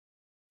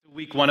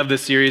Week one of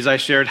this series, I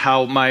shared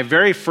how my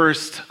very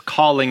first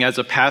calling as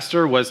a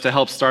pastor was to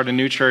help start a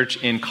new church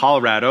in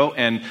Colorado.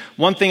 And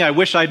one thing I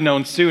wish I'd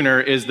known sooner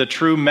is the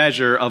true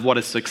measure of what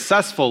a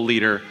successful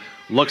leader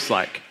looks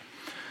like.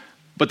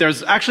 But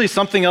there's actually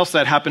something else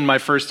that happened my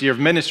first year of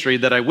ministry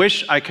that I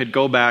wish I could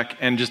go back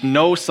and just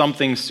know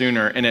something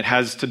sooner, and it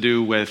has to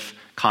do with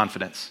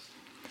confidence.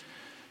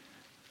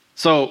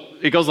 So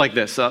it goes like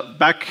this.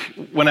 Back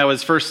when I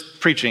was first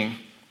preaching,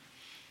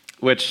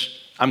 which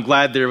I'm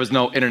glad there was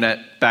no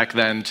internet back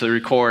then to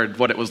record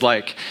what it was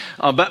like.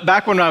 But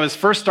back when I was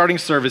first starting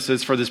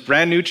services for this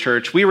brand new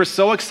church, we were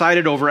so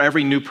excited over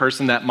every new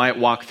person that might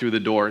walk through the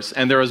doors.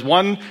 And there was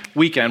one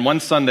weekend, one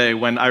Sunday,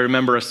 when I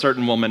remember a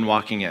certain woman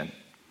walking in.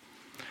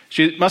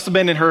 She must have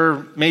been in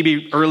her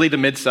maybe early to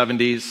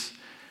mid-70s.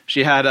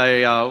 She had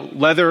a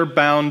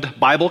leather-bound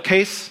Bible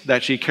case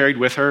that she carried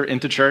with her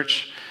into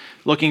church,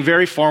 looking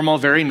very formal,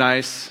 very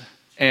nice.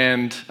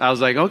 And I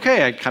was like,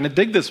 okay, I kind of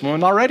dig this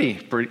woman already.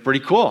 Pretty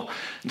cool.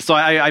 So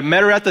I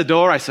met her at the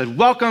door. I said,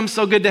 welcome,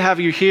 so good to have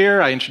you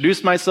here. I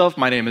introduced myself.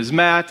 My name is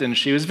Matt. And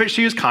she was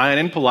kind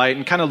and polite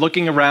and kind of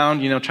looking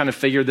around, trying to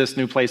figure this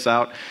new place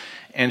out.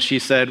 And she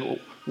said,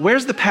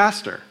 where's the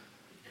pastor?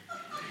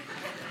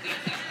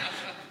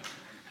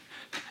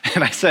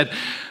 And I said,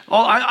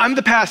 oh, I'm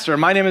the pastor.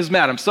 My name is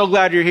Matt. I'm so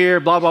glad you're here,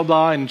 blah, blah,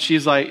 blah. And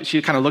she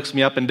kind of looks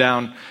me up and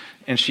down.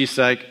 And she's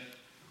like,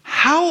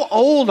 how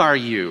old are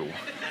you?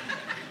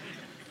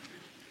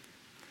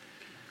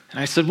 And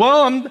I said,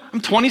 well,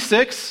 I'm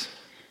 26.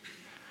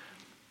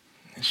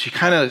 And she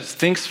kind of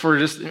thinks for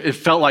it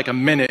felt like a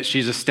minute.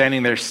 She's just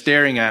standing there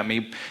staring at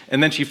me.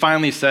 And then she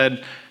finally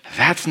said,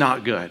 that's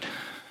not good.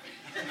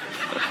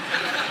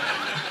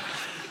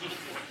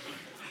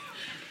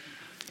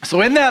 So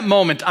in that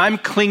moment, I'm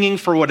clinging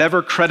for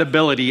whatever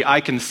credibility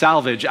I can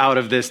salvage out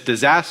of this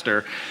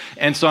disaster.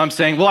 And so I'm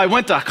saying, well, I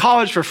went to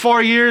college for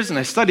 4 years and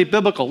I studied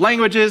biblical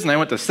languages and I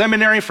went to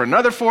seminary for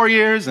another 4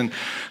 years and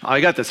I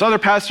got this other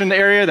pastor in the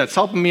area that's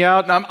helping me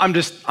out.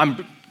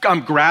 And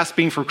I'm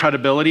grasping for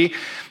credibility.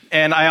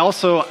 And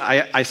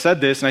I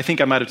said this, and I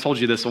think I might have told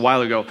you this a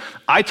while ago.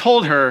 I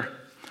told her,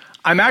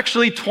 I'm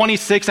actually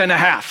 26 and a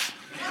half.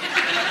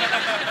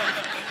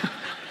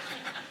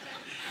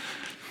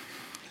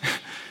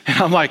 And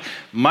I'm like,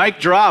 mic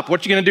drop,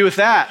 what you gonna do with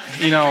that?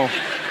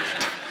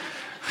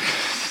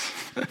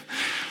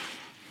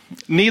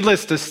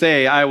 Needless to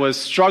say, I was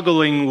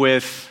struggling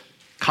with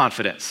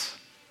confidence.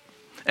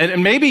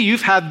 And maybe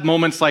you've had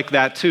moments like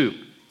that too,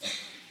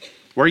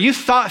 where you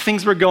thought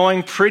things were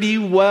going pretty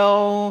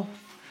well.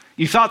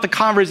 You thought the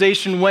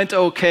conversation went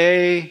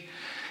okay.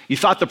 You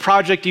thought the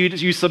project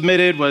you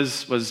submitted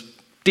was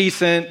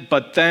decent,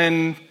 but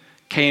then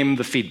came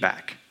the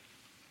feedback.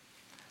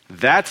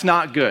 That's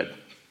not good.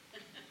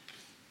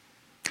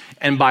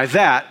 And by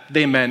that,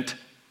 they meant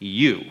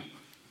you.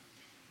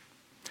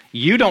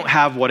 You don't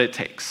have what it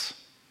takes.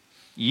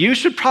 You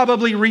should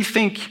probably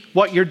rethink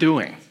what you're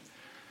doing.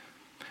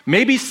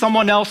 Maybe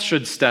someone else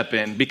should step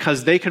in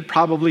because they could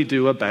probably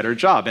do a better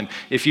job. And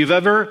if you've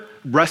ever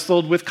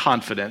wrestled with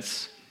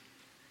confidence,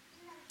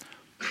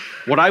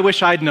 what I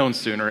wish I'd known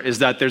sooner is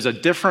that there's a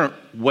different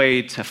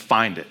way to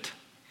find it.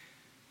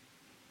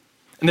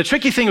 And the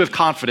tricky thing with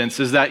confidence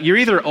is that you're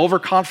either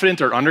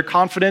overconfident or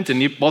underconfident,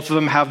 and both of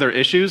them have their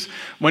issues.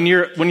 When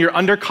you're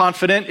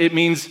underconfident, it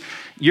means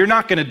you're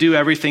not going to do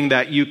everything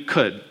that you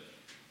could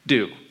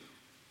do.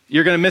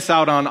 You're going to miss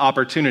out on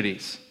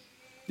opportunities.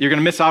 You're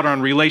going to miss out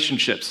on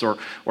relationships or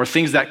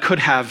things that could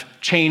have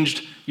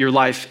changed your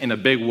life in a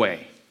big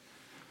way.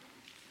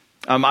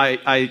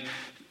 I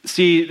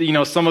see,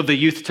 some of the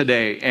youth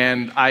today,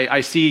 and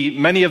I see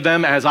many of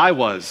them as I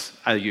was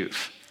a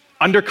youth.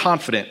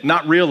 Underconfident,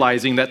 not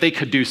realizing that they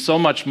could do so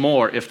much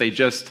more if they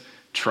just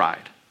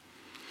tried.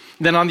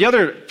 Then on the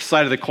other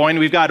side of the coin,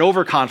 we've got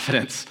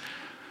overconfidence,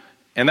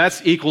 and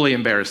that's equally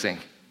embarrassing.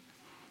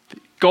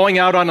 Going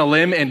out on a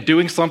limb and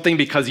doing something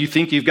because you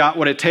think you've got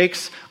what it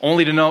takes,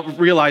 only to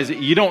realize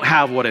that you don't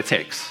have what it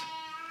takes.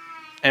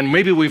 And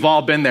maybe we've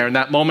all been there in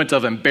that moment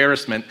of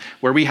embarrassment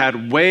where we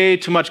had way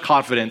too much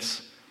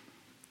confidence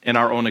in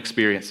our own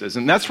experiences.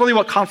 And that's really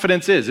what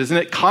confidence is, isn't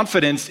it?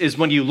 Confidence is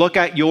when you look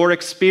at your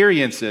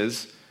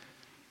experiences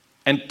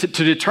and to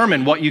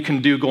determine what you can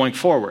do going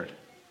forward.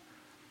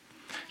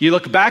 You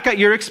look back at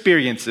your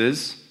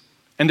experiences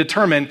and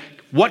determine,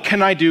 what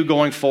can I do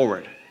going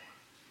forward?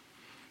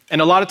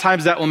 And a lot of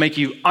times that will make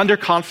you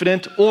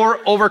underconfident or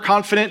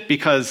overconfident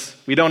because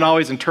we don't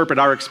always interpret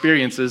our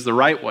experiences the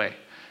right way.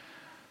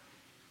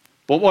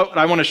 But what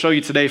I want to show you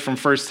today from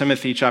 1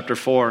 Timothy chapter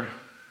 4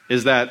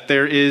 is that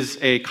there is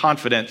a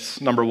confidence,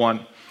 number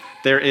one.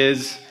 There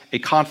is a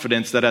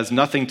confidence that has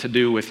nothing to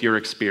do with your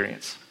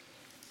experience.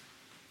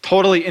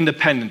 Totally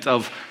independent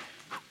of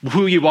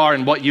who you are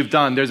and what you've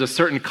done, there's a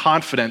certain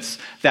confidence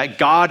that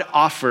God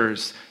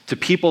offers to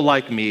people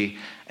like me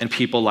and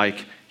people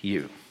like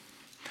you.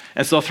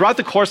 And so throughout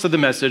the course of the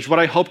message, what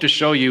I hope to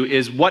show you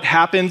is what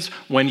happens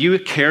when you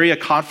carry a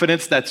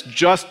confidence that's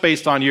just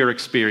based on your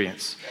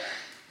experience.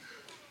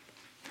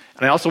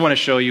 And I also want to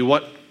show you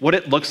what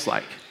it looks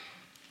like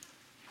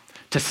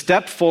to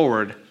step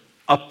forward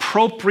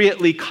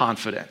appropriately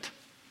confident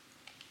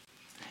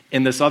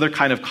in this other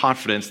kind of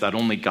confidence that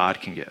only God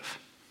can give.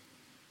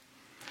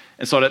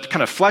 And so to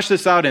kind of flesh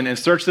this out and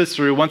search this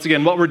through, once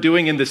again, what we're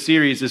doing in this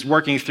series is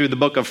working through the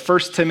book of 1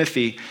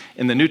 Timothy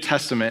in the New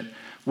Testament,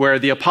 where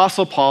the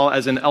Apostle Paul,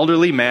 as an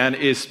elderly man,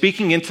 is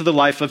speaking into the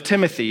life of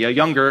Timothy, a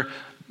younger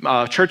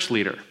church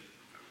leader.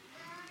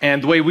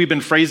 And the way we've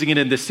been phrasing it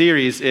in this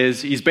series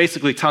is he's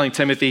basically telling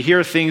Timothy, here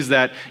are things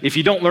that if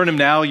you don't learn them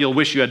now, you'll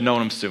wish you had known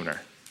them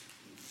sooner.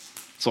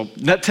 So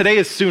today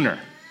is sooner.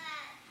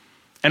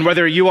 And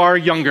whether you are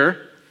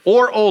younger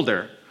or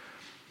older,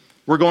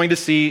 we're going to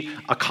see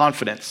a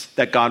confidence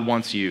that God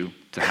wants you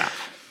to have.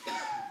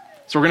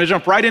 So we're going to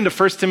jump right into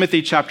 1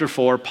 Timothy chapter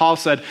 4. Paul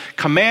said,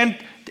 command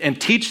and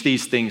teach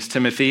these things,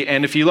 Timothy.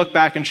 And if you look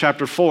back in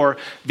chapter 4,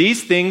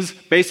 these things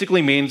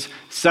basically means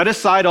set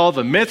aside all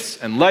the myths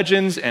and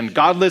legends and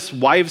godless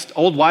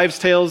old wives'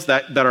 tales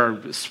that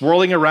are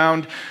swirling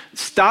around.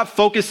 Stop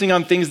focusing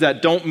on things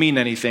that don't mean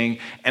anything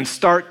and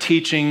start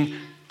teaching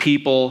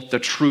people the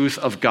truth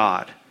of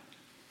God.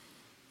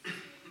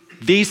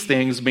 These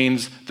things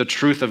means the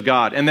truth of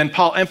God. And then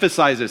Paul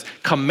emphasizes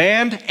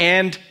command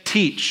and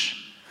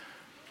teach.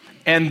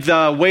 And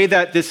the way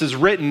that this is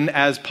written,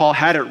 as Paul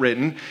had it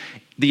written,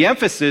 the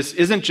emphasis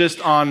isn't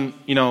just on,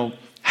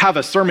 have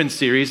a sermon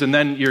series and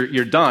then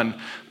you're done.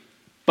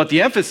 But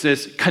the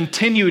emphasis,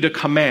 continue to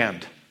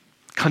command,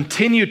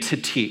 continue to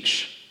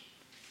teach.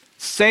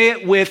 Say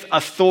it with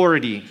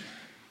authority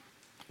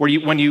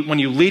when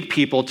you lead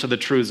people to the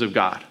truths of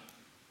God.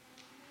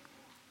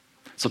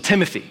 So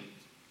Timothy,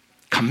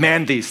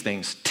 command these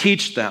things,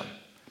 teach them,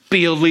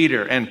 be a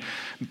leader. And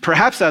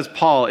perhaps as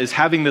Paul is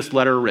having this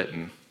letter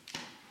written,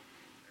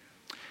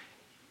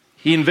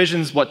 he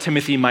envisions what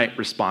Timothy might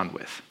respond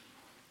with.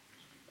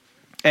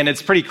 And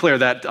it's pretty clear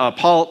that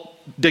Paul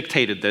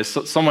dictated this.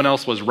 So someone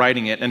else was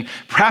writing it. And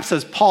perhaps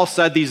as Paul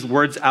said these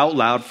words out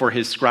loud for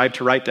his scribe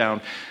to write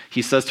down,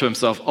 he says to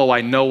himself, oh,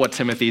 I know what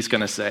Timothy's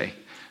going to say.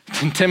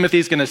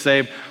 Timothy's going to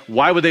say,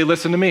 why would they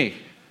listen to me?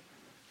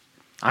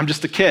 I'm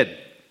just a kid.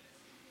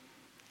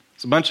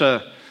 It's a bunch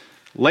of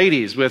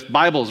ladies with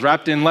Bibles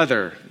wrapped in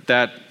leather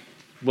that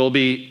will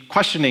be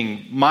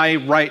questioning my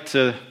right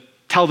to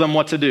tell them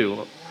what to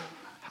do.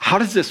 How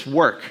does this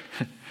work?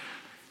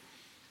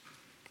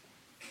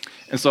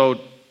 And so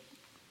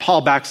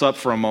Paul backs up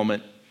for a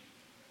moment,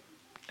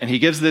 and he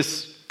gives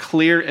this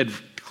clear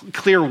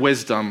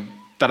wisdom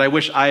that I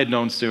wish I had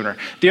known sooner.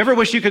 Do you ever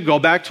wish you could go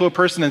back to a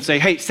person and say,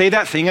 hey, say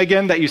that thing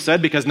again that you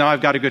said because now I've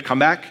got a good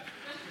comeback?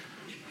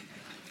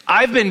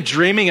 I've been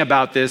dreaming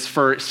about this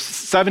for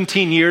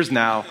 17 years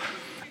now.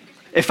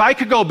 If I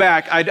could go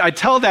back, I'd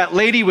tell that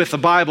lady with the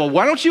Bible,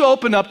 why don't you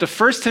open up to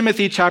 1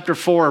 Timothy chapter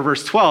 4,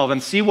 verse 12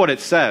 and see what it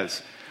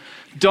says.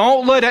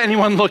 Don't let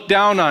anyone look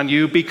down on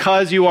you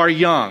because you are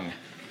young.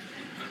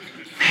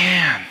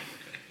 Man.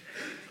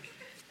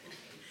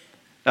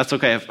 That's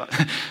okay.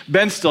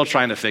 Ben's still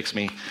trying to fix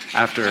me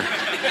after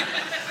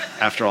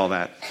all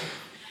that.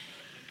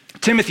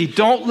 Timothy,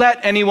 don't let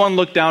anyone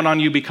look down on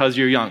you because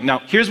you're young. Now,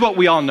 here's what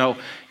we all know.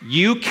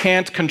 You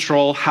can't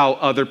control how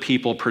other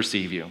people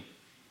perceive you.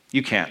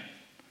 You can't.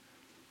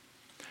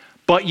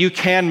 But you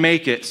can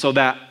make it so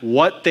that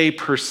what they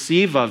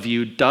perceive of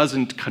you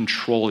doesn't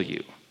control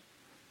you.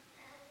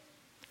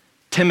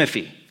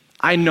 Timothy,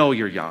 I know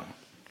you're young.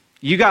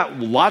 You got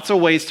lots of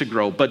ways to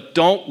grow, but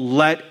don't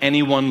let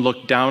anyone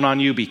look down on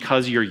you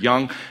because you're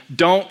young.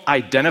 Don't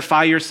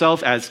identify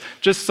yourself as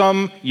just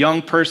some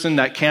young person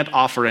that can't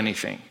offer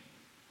anything.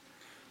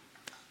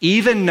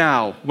 Even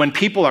now, when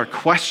people are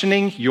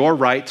questioning your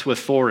right to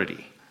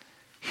authority,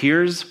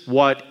 here's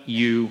what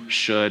you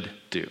should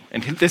do.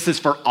 And this is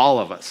for all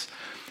of us.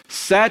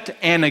 Set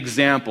an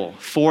example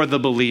for the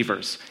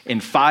believers in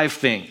 5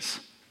 things: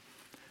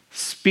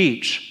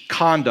 speech,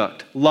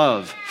 conduct,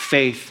 love,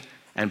 faith,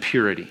 and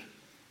purity.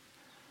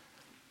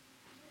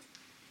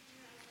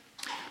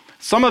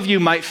 Some of you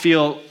might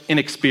feel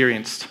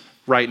inexperienced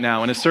right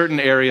now in a certain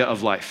area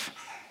of life.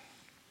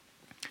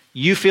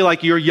 You feel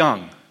like you're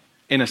young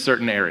in a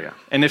certain area.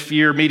 And if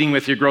you're meeting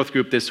with your growth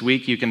group this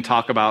week, you can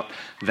talk about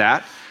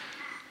that.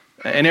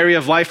 An area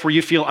of life where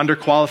you feel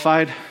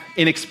underqualified,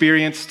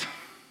 inexperienced,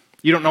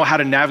 you don't know how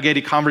to navigate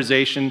a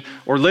conversation,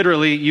 or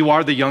literally you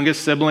are the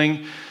youngest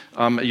sibling,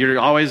 you're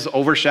always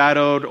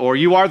overshadowed, or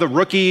you are the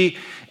rookie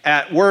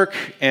at work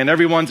and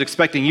everyone's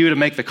expecting you to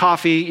make the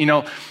coffee.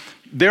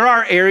 There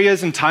are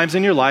areas and times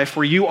in your life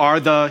where you are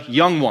the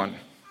young one.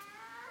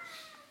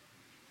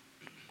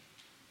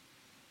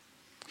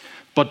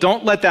 But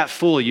don't let that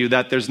fool you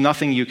that there's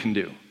nothing you can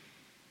do.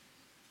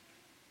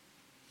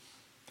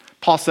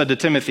 Paul said to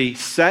Timothy,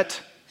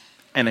 set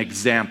an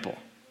example.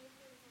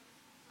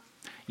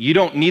 You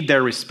don't need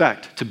their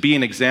respect to be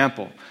an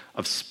example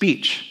of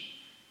speech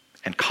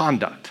and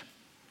conduct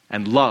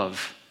and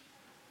love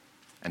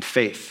and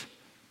faith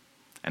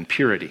and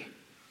purity.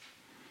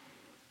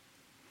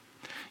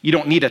 You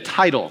don't need a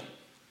title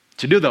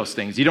to do those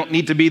things. You don't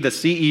need to be the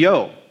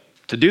CEO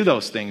to do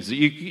those things.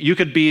 You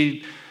could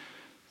be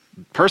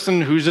a person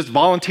who's just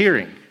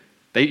volunteering.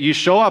 You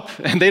show up,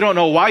 and they don't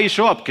know why you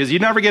show up because you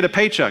never get a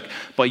paycheck.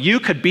 But you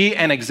could be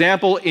an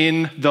example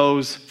in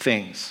those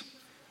things.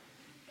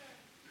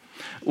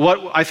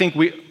 What I think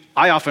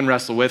I often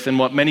wrestle with, and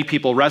what many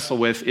people wrestle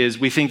with, is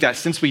we think that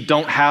since we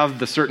don't have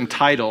the certain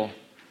title,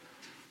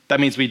 that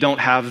means we don't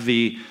have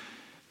the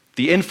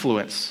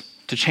influence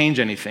to change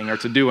anything or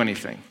to do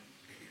anything.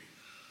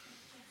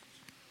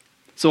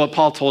 So what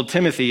Paul told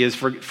Timothy is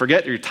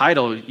forget your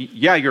title.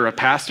 Yeah, you're a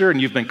pastor and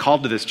you've been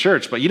called to this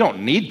church, but you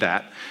don't need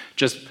that.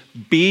 Just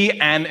be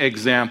an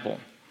example.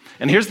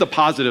 And here's the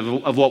positive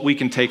of what we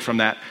can take from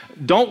that.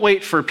 Don't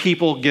wait for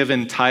people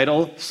given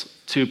titles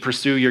to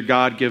pursue your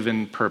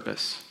God-given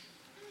purpose.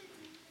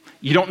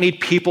 You don't need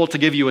people to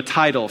give you a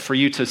title for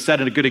you to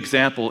set a good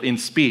example in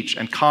speech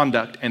and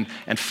conduct and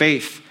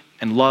faith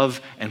and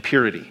love and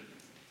purity.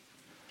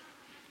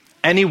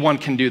 Anyone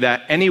can do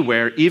that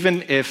anywhere,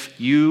 even if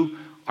you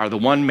are the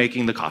one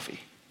making the coffee.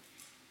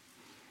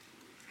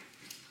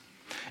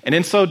 And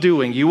in so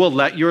doing, you will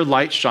let your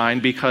light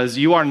shine because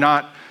you are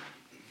not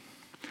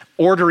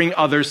ordering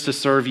others to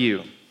serve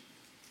you,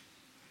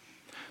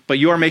 but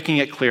you are making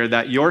it clear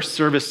that your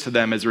service to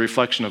them is a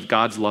reflection of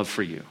God's love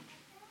for you.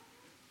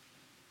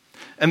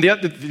 And the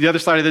other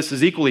side of this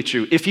is equally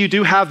true. If you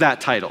do have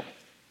that title,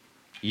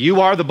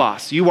 you are the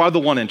boss, you are the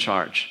one in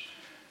charge.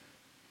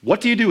 What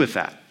do you do with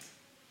that?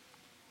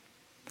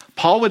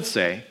 Paul would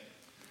say,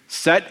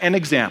 set an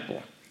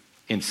example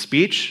in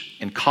speech,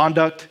 in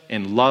conduct,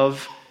 in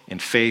love, in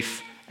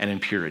faith, and in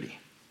purity.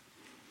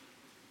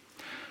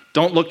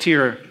 Don't look to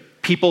your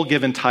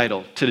people-given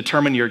title to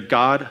determine your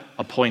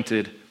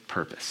God-appointed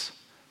purpose.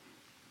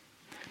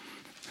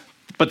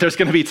 But there's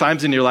going to be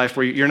times in your life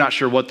where you're not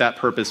sure what that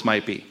purpose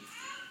might be.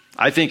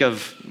 I think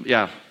of,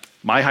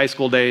 my high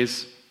school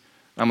days.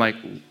 I'm like,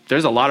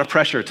 there's a lot of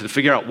pressure to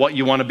figure out what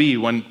you want to be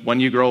when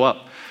you grow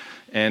up.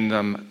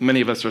 And many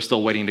of us are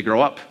still waiting to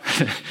grow up.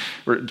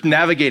 We're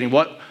navigating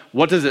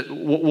what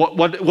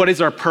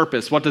is our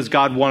purpose? What does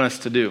God want us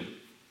to do?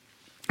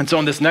 And so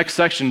in this next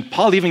section,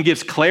 Paul even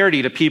gives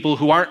clarity to people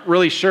who aren't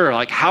really sure,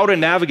 like how to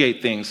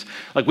navigate things.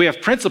 Like we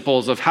have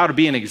principles of how to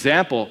be an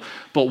example,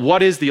 but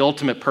what is the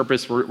ultimate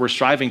purpose we're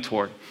striving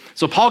toward?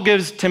 So Paul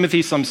gives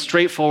Timothy some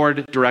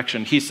straightforward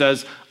direction. He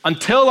says,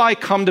 until I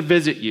come to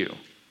visit you.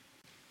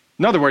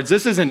 In other words,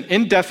 this is an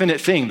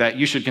indefinite thing that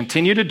you should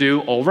continue to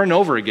do over and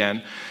over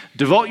again.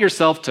 Devote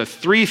yourself to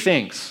 3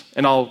 things,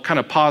 and I'll kind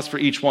of pause for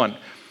each one.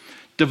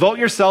 Devote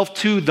yourself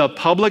to the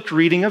public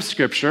reading of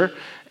Scripture,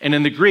 and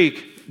in the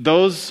Greek,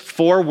 those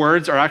 4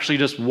 words are actually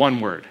just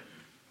one word.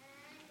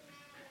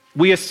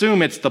 We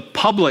assume it's the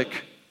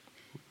public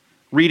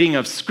reading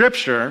of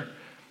Scripture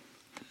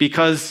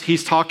because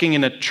he's talking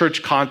in a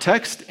church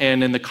context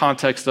and in the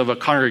context of a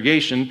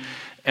congregation,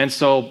 and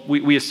so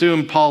we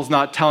assume Paul's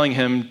not telling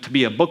him to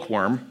be a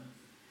bookworm.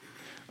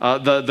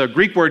 The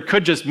Greek word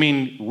could just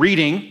mean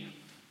reading.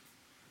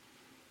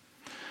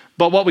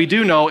 But what we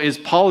do know is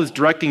Paul is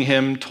directing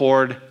him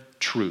toward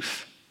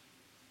truth.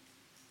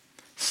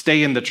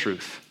 Stay in the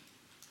truth.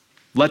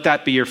 Let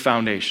that be your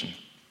foundation.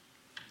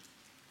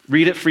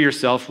 Read it for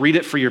yourself. Read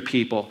it for your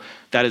people.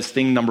 That is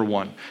thing number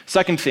 1.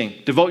 Second thing,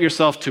 devote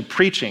yourself to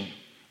preaching.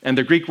 And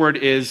the Greek word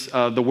is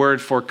the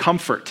word for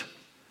comfort.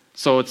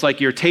 So it's like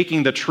you're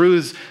taking the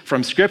truths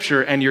from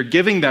Scripture and you're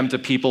giving them to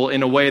people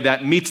in a way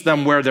that meets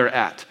them where they're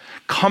at.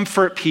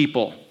 Comfort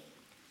people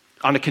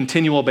on a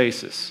continual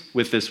basis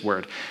with this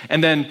word.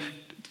 And then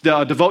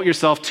devote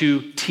yourself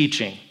to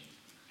teaching.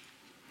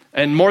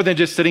 And more than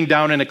just sitting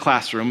down in a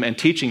classroom and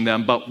teaching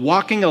them, but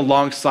walking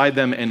alongside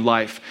them in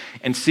life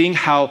and seeing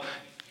how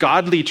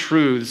godly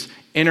truths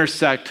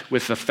intersect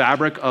with the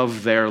fabric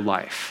of their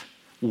life.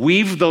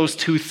 Weave those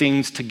 2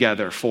 things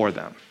together for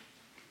them.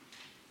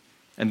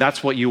 And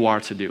that's what you are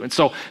to do. And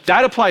so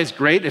that applies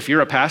great if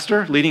you're a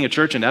pastor leading a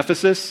church in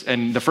Ephesus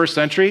in the first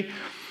century.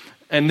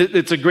 And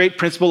it's a great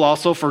principle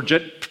also for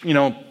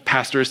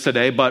pastors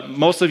today, but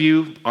most of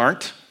you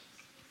aren't.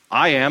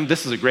 I am.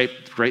 This is a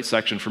great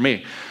section for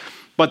me.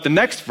 But the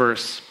next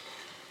verse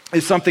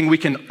is something we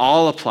can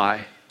all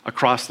apply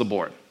across the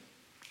board.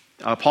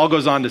 Paul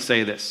goes on to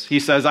say this. He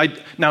says,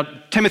 now,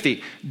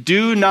 Timothy,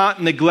 do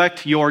not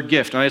neglect your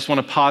gift. And I just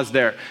want to pause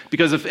there.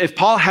 Because if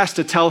Paul has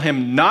to tell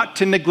him not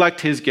to neglect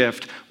his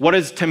gift, what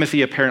is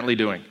Timothy apparently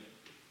doing?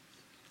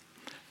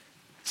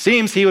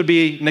 Seems he would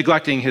be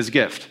neglecting his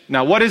gift.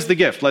 Now, what is the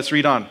gift? Let's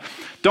read on.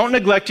 Don't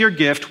neglect your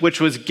gift, which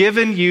was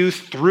given you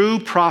through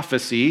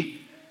prophecy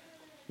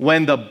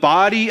when the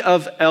body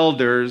of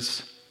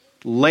elders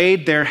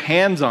laid their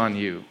hands on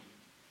you.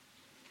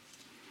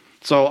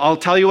 So I'll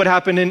tell you what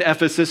happened in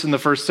Ephesus in the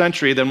first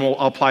century, then I'll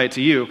apply it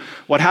to you.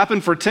 What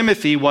happened for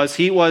Timothy was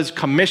he was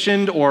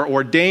commissioned or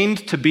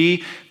ordained to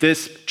be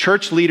this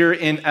church leader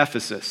in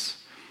Ephesus.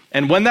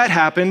 And when that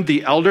happened,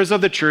 the elders of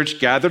the church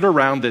gathered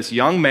around this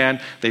young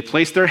man. They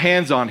placed their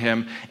hands on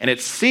him, and it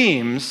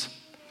seems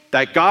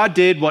that God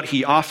did what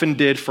he often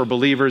did for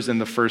believers in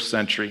the first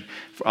century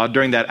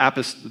during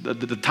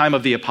the time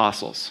of the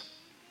apostles.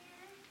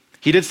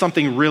 He did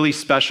something really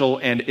special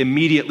and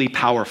immediately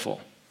powerful.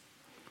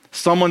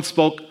 Someone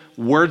spoke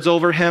words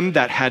over him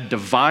that had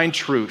divine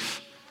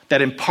truth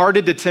that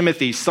imparted to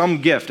Timothy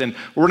some gift, and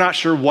we're not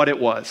sure what it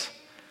was.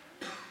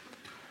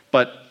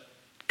 But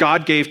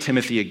God gave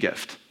Timothy a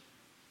gift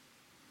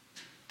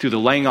through the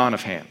laying on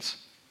of hands.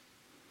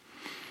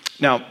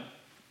 Now,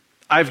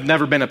 I've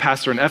never been a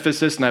pastor in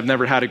Ephesus, and I've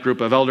never had a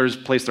group of elders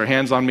place their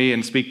hands on me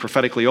and speak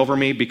prophetically over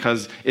me,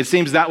 because it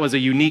seems that was a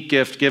unique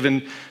gift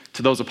given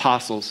to those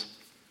apostles.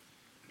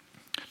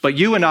 But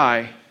you and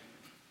I,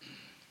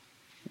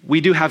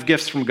 we do have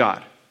gifts from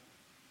God.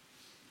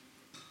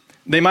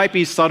 They might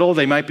be subtle,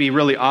 they might be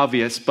really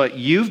obvious, but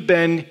you've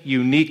been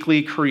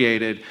uniquely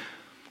created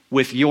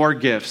with your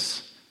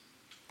gifts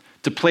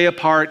to play a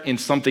part in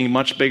something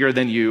much bigger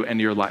than you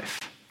and your life.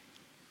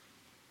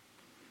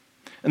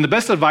 And the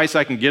best advice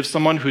I can give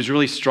someone who's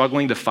really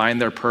struggling to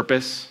find their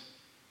purpose,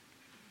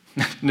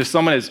 and if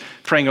someone is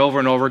praying over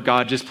and over,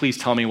 God, just please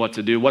tell me what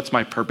to do. What's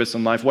my purpose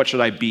in life? What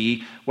should I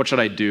be? What should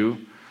I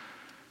do?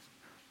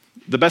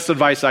 The best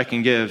advice I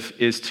can give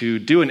is to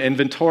do an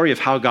inventory of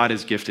how God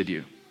has gifted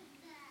you.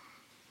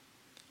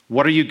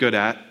 What are you good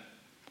at?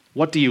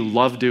 What do you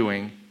love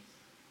doing?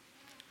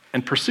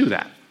 And pursue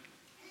that.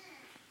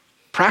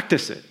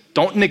 Practice it.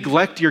 Don't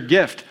neglect your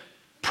gift.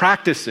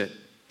 Practice it.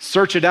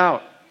 Search it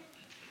out.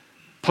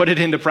 Put it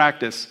into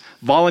practice.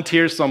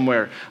 Volunteer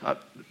somewhere.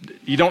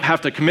 You don't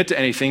have to commit to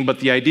anything, but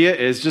the idea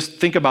is just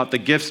think about the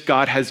gifts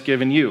God has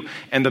given you.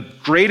 And the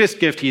greatest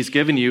gift he's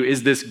given you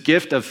is this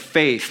gift of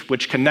faith,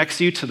 which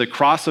connects you to the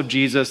cross of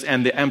Jesus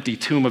and the empty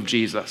tomb of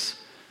Jesus.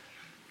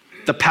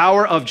 The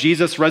power of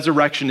Jesus'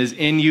 resurrection is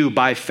in you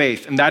by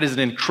faith, and that is an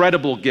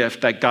incredible gift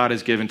that God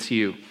has given to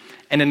you.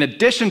 And in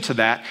addition to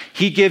that,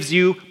 he gives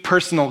you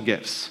personal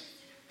gifts,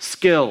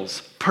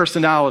 skills,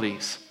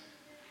 personalities,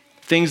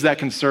 things that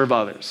can serve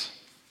others.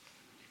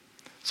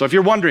 So if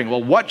you're wondering,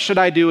 well, what should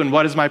I do and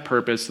what is my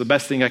purpose? The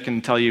best thing I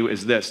can tell you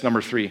is this.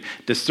 Number 3,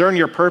 discern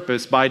your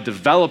purpose by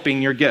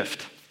developing your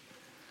gift.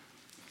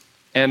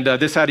 And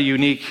this had a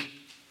unique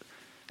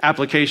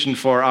application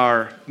for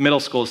our middle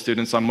school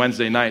students on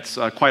Wednesday nights.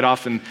 Quite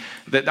often,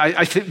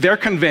 I think they're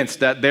convinced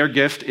that their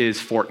gift is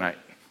Fortnite.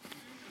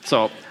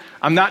 So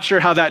I'm not sure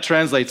how that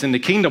translates into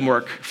kingdom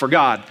work for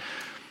God,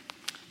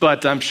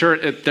 but I'm sure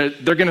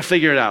they're going to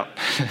figure it out.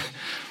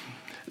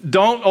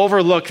 Don't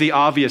overlook the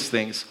obvious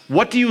things.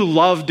 What do you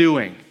love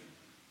doing?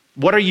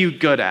 What are you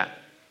good at?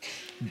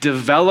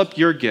 Develop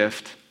your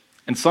gift,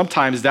 and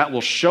sometimes that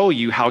will show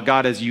you how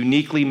God has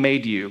uniquely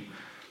made you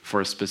for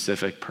a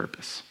specific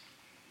purpose.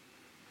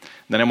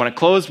 Then I want to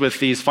close with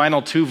these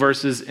final 2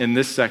 verses in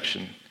this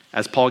section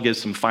as Paul gives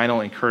some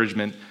final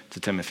encouragement to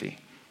Timothy.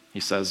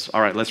 He says,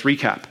 all right, let's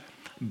recap.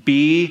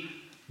 Be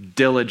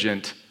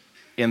diligent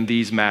in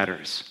these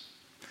matters.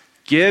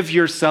 Give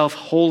yourself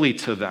wholly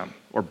to them,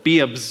 or be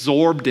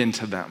absorbed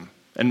into them.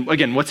 And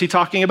again, what's he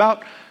talking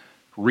about?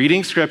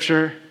 Reading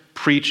scripture,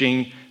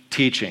 preaching,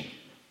 teaching.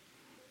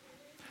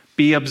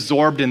 Be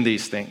absorbed in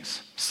these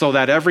things so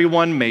that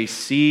everyone may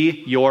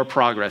see your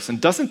progress. And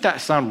doesn't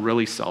that sound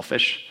really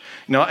selfish?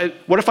 You know,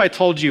 what if I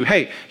told you,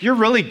 hey, you're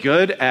really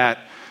good at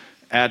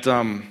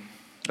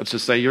let's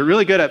just say you're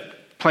really good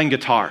at playing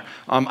guitar.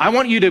 I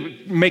want you to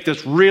make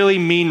this really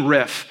mean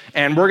riff,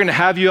 and we're going to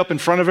have you up in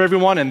front of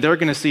everyone, and they're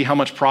going to see how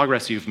much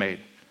progress you've made.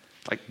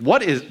 Like,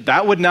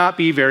 that would not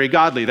be very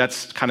godly.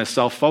 That's kind of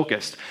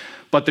self-focused.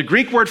 But the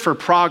Greek word for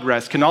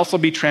progress can also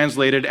be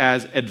translated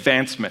as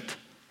advancement.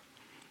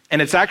 And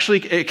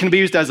it can be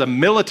used as a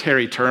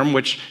military term,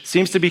 which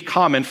seems to be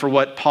common for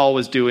what Paul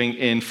was doing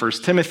in 1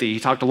 Timothy. He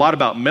talked a lot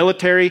about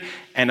military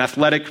and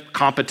athletic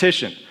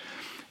competition.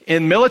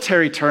 In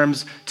military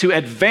terms, to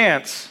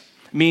advance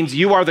means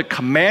you are the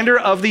commander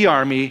of the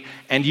army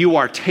and you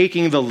are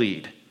taking the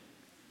lead.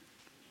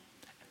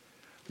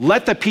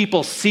 Let the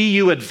people see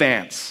you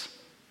advance.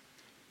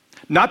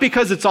 Not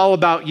because it's all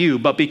about you,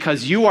 but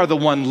because you are the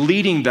one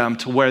leading them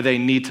to where they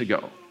need to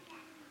go.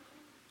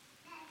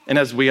 And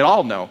as we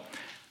all know,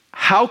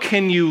 how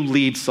can you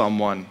lead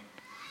someone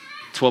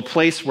to a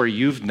place where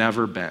you've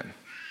never been?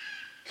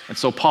 And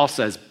so Paul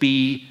says,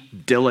 be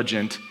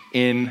diligent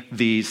in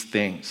these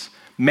things.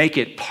 Make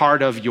it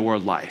part of your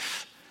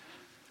life.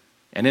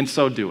 And in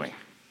so doing,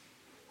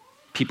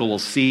 people will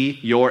see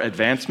your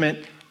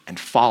advancement and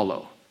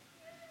follow.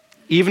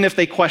 Even if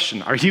they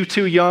question, are you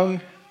too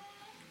young?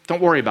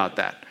 Don't worry about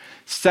that.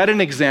 Set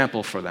an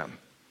example for them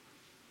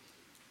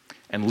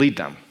and lead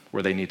them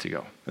where they need to go.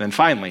 And then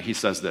finally, he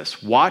says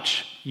this,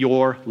 watch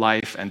your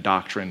life and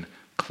doctrine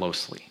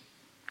closely.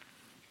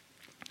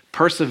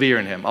 Persevere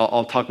in him.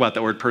 I'll talk about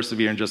that word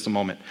persevere in just a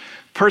moment.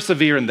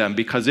 Persevere in them,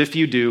 because if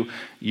you do,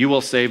 you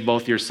will save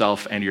both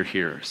yourself and your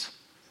hearers.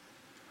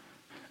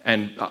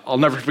 And I'll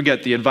never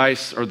forget the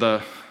advice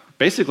or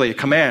basically a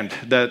command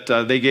that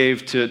they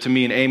gave to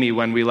me and Amy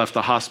when we left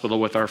the hospital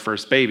with our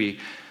first baby.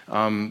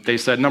 They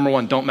said, number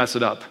 1, don't mess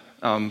it up.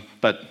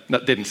 But they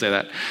didn't say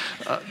that.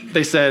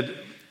 They said,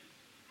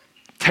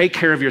 take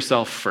care of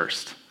yourself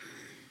first.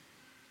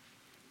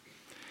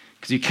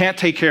 Because you can't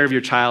take care of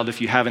your child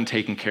if you haven't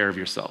taken care of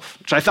yourself,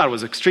 which I thought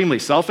was extremely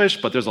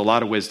selfish, but there's a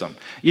lot of wisdom.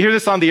 You hear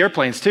this on the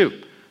airplanes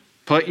too.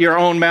 Put your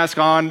own mask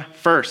on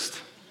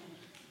first.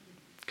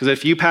 Because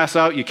if you pass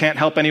out, you can't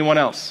help anyone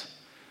else.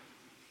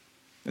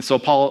 And so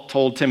Paul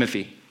told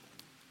Timothy,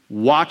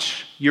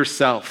 watch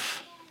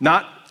yourself,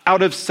 not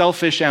out of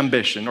selfish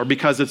ambition or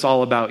because it's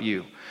all about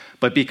you,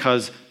 but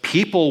because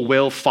people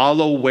will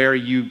follow where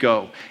you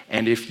go.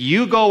 And if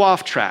you go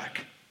off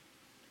track,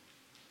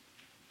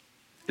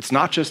 it's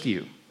not just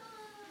you.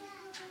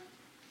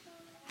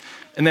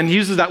 And then he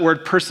uses that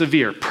word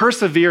persevere.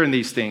 Persevere in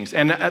these things.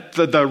 And at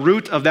the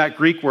root of that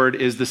Greek word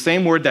is the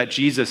same word that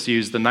Jesus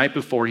used the night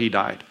before he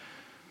died.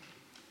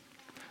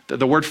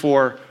 The word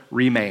for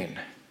remain.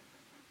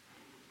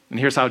 And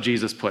here's how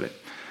Jesus put it.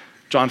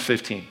 John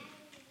 15.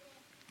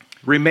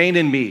 Remain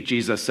in me,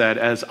 Jesus said,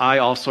 as I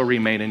also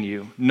remain in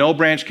you. No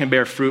branch can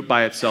bear fruit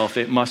by itself.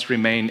 It must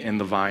remain in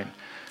the vine.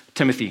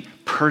 Timothy,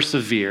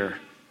 persevere.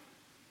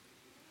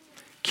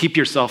 Keep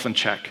yourself in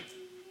check.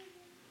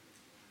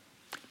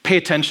 Pay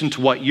attention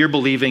to what you're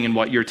believing and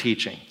what you're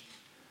teaching.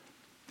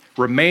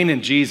 Remain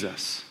in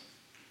Jesus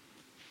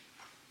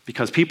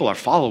because people are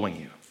following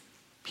you.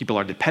 People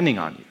are depending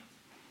on you.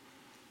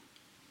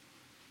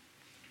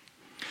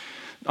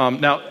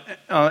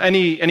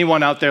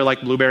 Anyone out there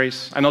like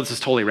blueberries? I know this is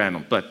totally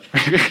random, but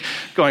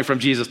going from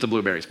Jesus to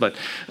blueberries. But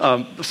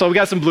so we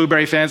got some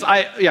blueberry fans.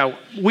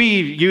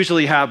 We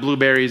usually have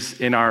blueberries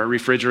in our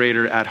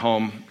refrigerator at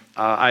home.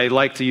 I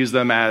like to use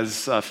them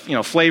as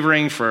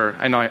flavoring for.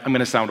 I know I'm going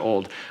to sound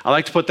old. I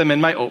like to put them in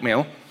my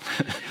oatmeal.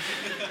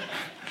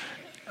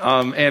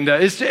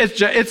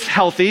 It's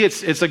healthy.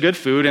 It's a good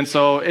food, and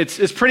so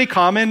it's pretty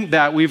common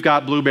that we've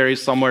got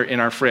blueberries somewhere in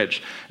our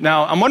fridge.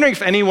 Now, I'm wondering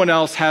if anyone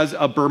else has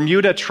a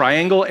Bermuda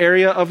Triangle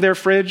area of their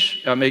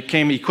fridge. It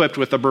came equipped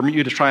with a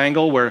Bermuda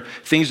Triangle where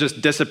things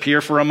just disappear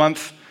for a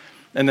month,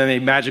 and then they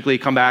magically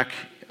come back.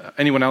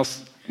 Anyone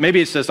else? Maybe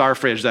it's just our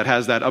fridge that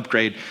has that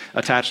upgrade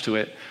attached to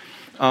it.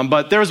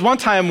 But there was one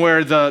time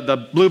where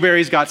the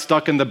blueberries got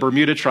stuck in the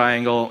Bermuda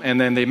Triangle, and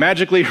then they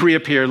magically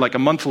reappeared like a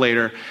month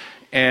later.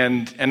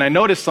 And I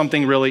noticed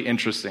something really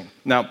interesting.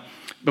 Now,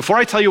 before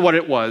I tell you what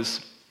it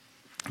was,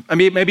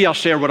 maybe I'll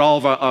share what all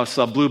of us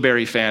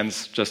blueberry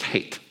fans just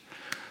hate.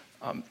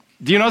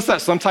 Do you notice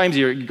that sometimes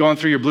you're going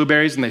through your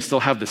blueberries and they still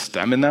have the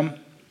stem in them?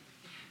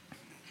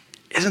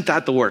 Isn't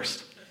that the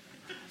worst?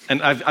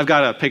 And I've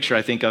got a picture,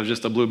 I think, of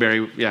just a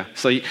blueberry. Yeah,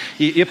 so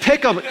you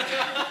pick up,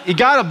 you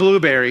got a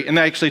blueberry, and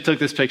I actually took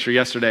this picture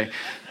yesterday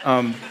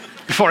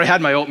before I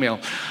had my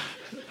oatmeal.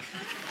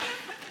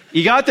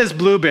 You got this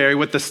blueberry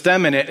with the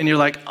stem in it, and you're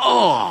like,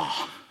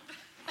 oh.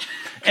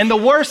 And the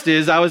worst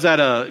is, I was at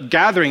a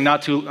gathering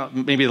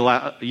maybe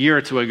a year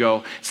or two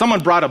ago.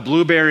 Someone brought a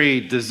blueberry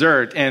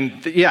dessert,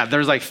 and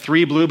there's like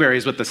 3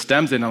 blueberries with the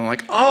stems in them. I'm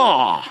like,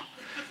 oh,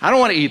 I don't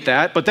want to eat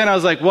that. But then I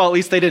was like, well, at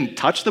least they didn't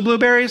touch the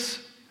blueberries.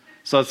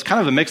 So it's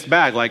kind of a mixed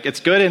bag. Like, it's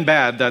good and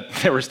bad that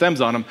there were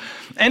stems on them.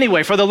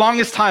 Anyway, for the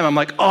longest time, I'm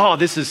like, oh,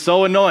 this is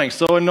so annoying,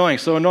 so annoying,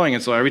 so annoying.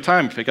 And so every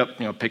time, pick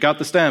out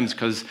the stems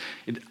because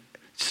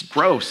it's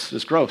gross.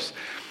 It's gross.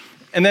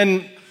 And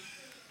then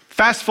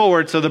fast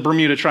forward to the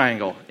Bermuda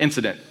Triangle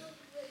incident.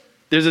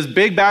 There's this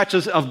big batch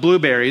of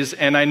blueberries,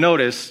 and I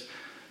noticed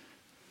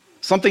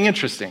something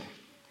interesting.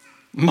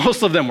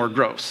 Most of them were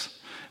gross.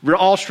 We're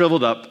all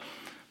shriveled up,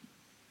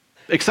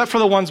 except for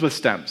the ones with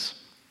stems.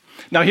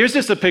 Now, here's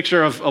just a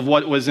picture of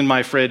what was in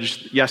my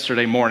fridge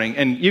yesterday morning,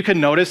 and you can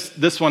notice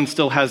this one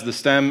still has the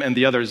stem and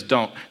the others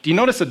don't. Do you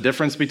notice a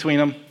difference between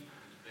them?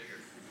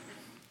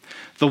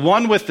 The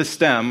one with the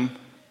stem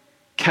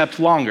kept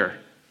longer.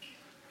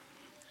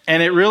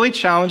 And it really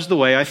challenged the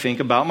way I think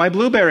about my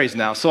blueberries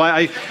now. So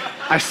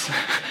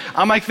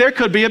I'm like, there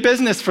could be a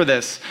business for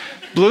this.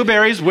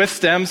 Blueberries with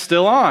stems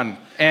still on.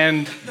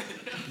 And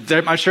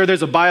I'm sure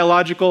there's a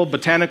biological,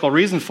 botanical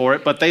reason for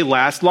it, but they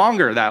last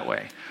longer that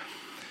way.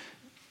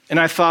 And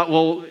I thought,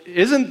 well,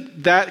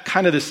 isn't that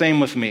kind of the same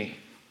with me?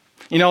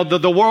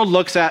 The world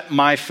looks at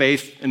my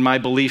faith and my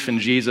belief in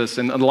Jesus,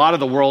 and a lot of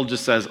the world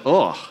just says,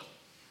 ugh,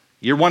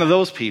 you're one of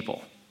those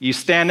people. You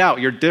stand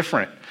out, you're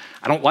different.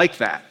 I don't like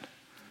that.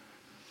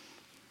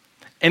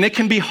 And it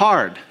can be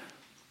hard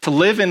to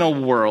live in a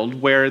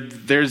world where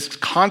there's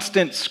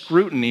constant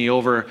scrutiny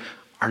over,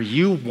 are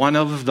you one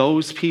of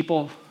those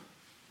people?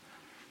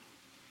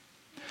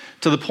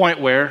 To the point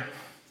where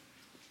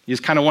you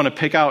just kind of want to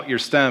pick out your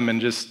stem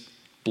and just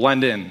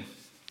blend in.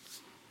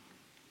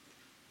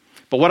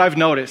 But what I've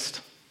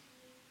noticed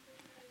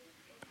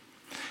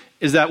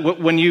is that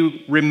when you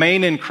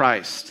remain in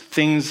Christ,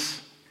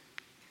 things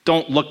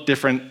don't look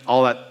different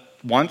all at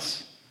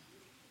once.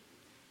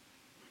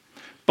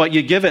 But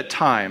you give it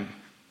time,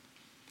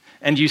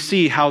 and you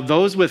see how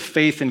those with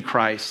faith in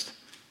Christ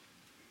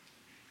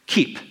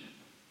keep.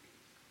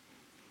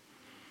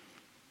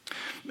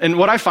 And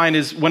what I find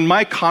is when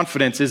my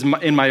confidence is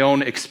in my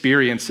own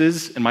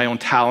experiences and my own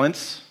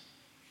talents,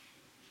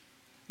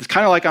 it's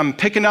kind of like I'm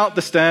picking out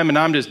the stem and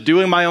I'm just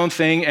doing my own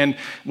thing. And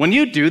when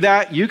you do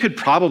that, you could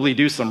probably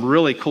do some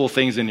really cool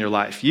things in your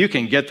life. You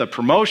can get the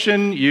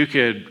promotion, you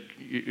could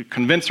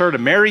convince her to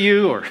marry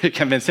you or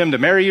convince him to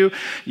marry you.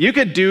 You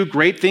could do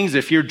great things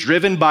if you're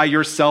driven by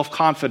your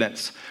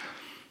self-confidence.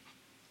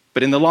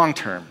 But in the long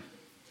term,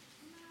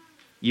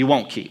 you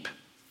won't keep.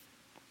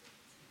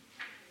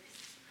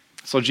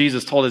 So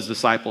Jesus told his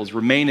disciples,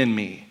 remain in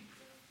me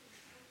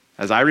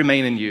as I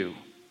remain in you.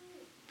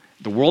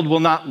 The world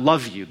will not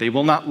love you. They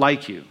will not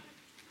like you.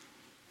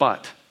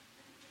 But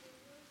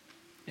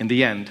in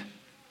the end,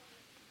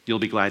 you'll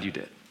be glad you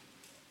did.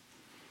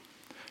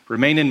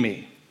 Remain in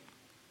me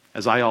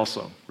as I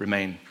also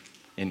remain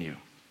in you.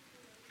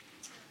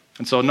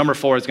 And so number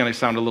 4 is going to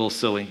sound a little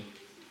silly.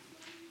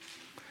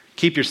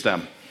 Keep your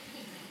stem.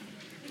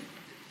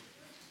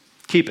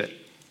 Keep it.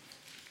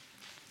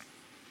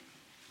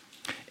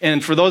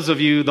 And for those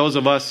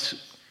of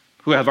us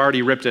who have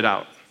already ripped it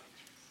out,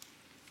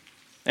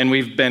 and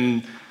we've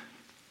been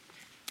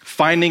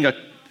finding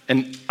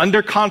an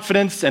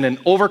underconfidence and an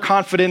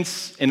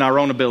overconfidence in our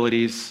own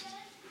abilities,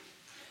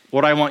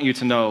 what I want you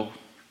to know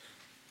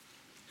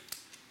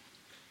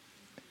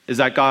is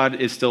that God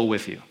is still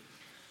with you.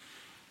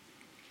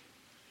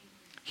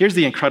 Here's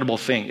the incredible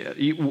thing.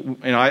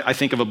 I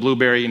think of a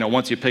blueberry,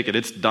 once you pick it,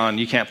 it's done.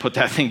 You can't put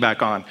that thing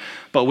back on.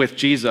 But with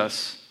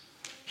Jesus,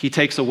 he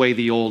takes away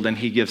the old and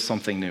he gives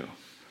something new.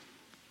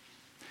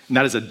 And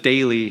that is a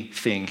daily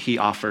thing he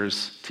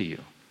offers to you.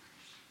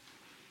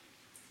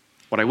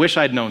 What I wish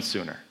I'd known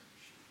sooner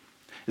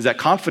is that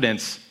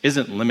confidence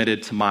isn't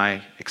limited to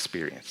my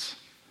experience.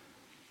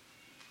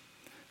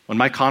 When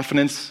my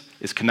confidence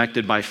is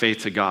connected by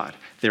faith to God,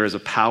 there is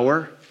a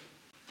power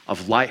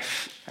of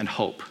life and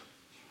hope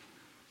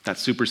that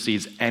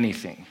supersedes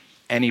anything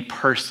any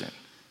person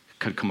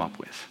could come up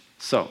with.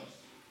 So,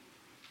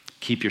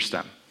 keep your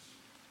stem.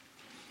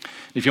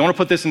 If you want to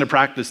put this into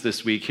practice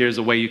this week, here's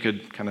a way you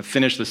could kind of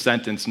finish the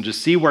sentence and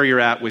just see where you're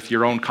at with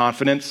your own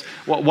confidence.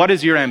 What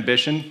is your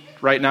ambition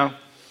right now?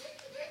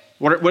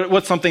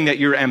 What's something that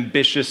you're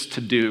ambitious to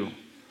do?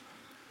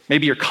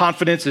 Maybe your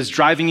confidence is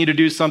driving you to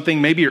do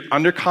something. Maybe your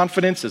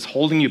underconfidence is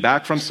holding you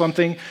back from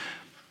something.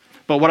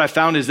 But what I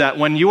found is that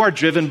when you are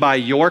driven by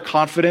your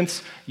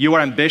confidence, your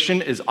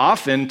ambition is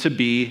often to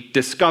be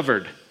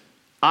discovered.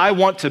 I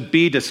want to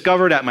be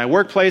discovered at my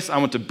workplace. I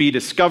want to be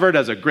discovered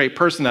as a great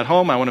person at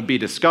home. I want to be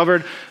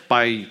discovered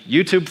by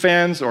YouTube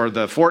fans or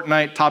the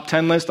Fortnite top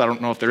 10 list. I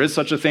don't know if there is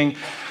such a thing.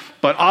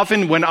 But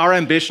often when our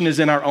ambition is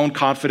in our own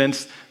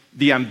confidence,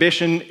 the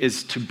ambition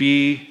is to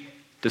be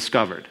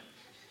discovered.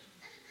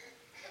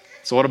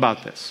 So what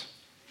about this?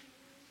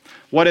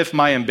 What if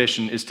my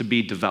ambition is to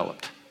be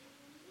developed?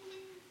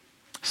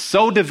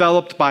 So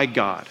developed by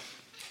God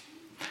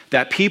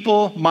that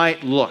people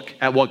might look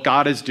at what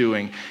God is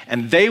doing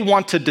and they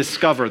want to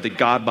discover the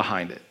God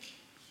behind it.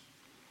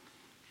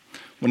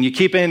 When you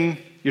keep in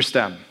your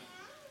stem,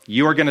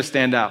 you are going to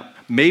stand out.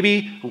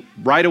 Maybe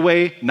right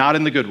away, not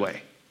in the good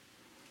way.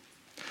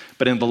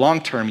 But in the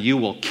long term, you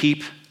will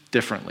keep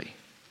differently.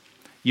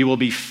 You will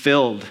be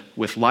filled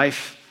with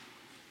life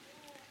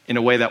in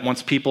a way that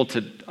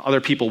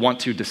other people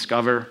want to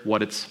discover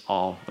what it's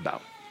all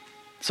about.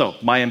 So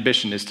my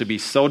ambition is to be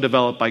so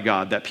developed by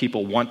God that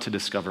people want to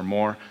discover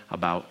more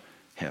about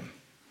him.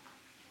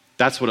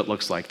 That's what it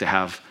looks like to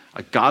have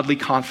a godly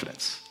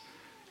confidence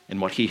in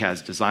what he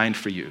has designed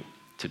for you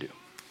to do.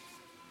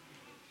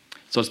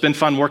 So it's been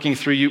fun working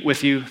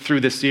with you through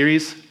this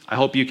series. I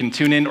hope you can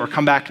tune in or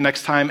come back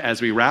next time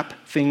as we wrap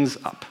things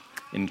up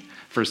in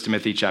 1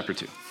 Timothy chapter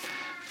 2.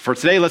 For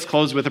today, let's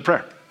close with a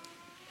prayer.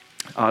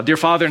 Dear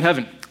Father in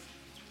heaven,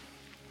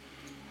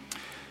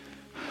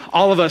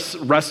 all of us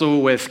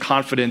wrestle with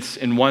confidence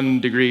in one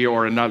degree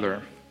or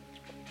another.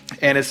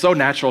 And it's so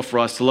natural for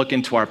us to look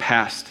into our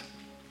past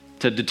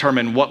to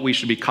determine what we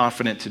should be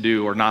confident to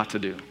do or not to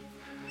do.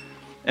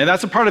 And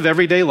that's a part of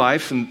everyday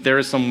life, and there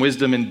is some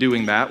wisdom in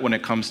doing that when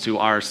it comes to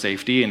our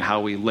safety and how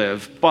we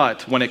live.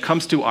 But when it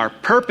comes to our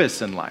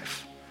purpose in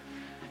life,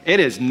 it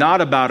is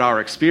not about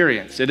our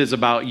experience. It is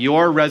about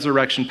your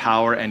resurrection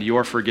power and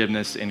your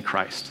forgiveness in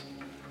Christ.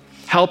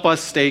 Help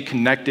us stay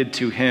connected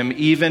to him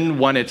even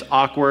when it's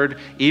awkward,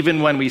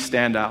 even when we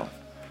stand out.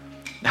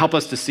 Help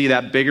us to see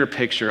that bigger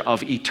picture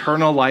of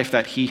eternal life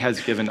that he has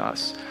given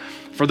us.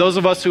 For those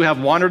of us who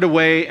have wandered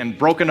away and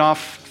broken off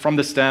from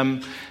the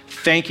stem,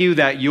 thank you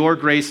that your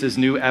grace is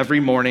new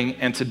every morning,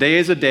 and today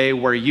is a day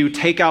where you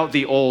take out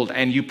the old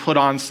and you put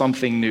on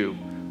something new,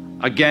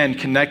 again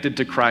connected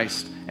to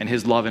Christ and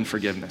his love and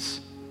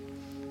forgiveness.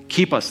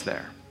 Keep us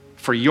there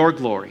for your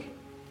glory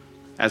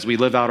as we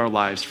live out our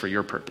lives for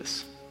your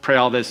purpose. Pray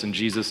all this in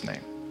Jesus'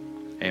 name.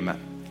 Amen.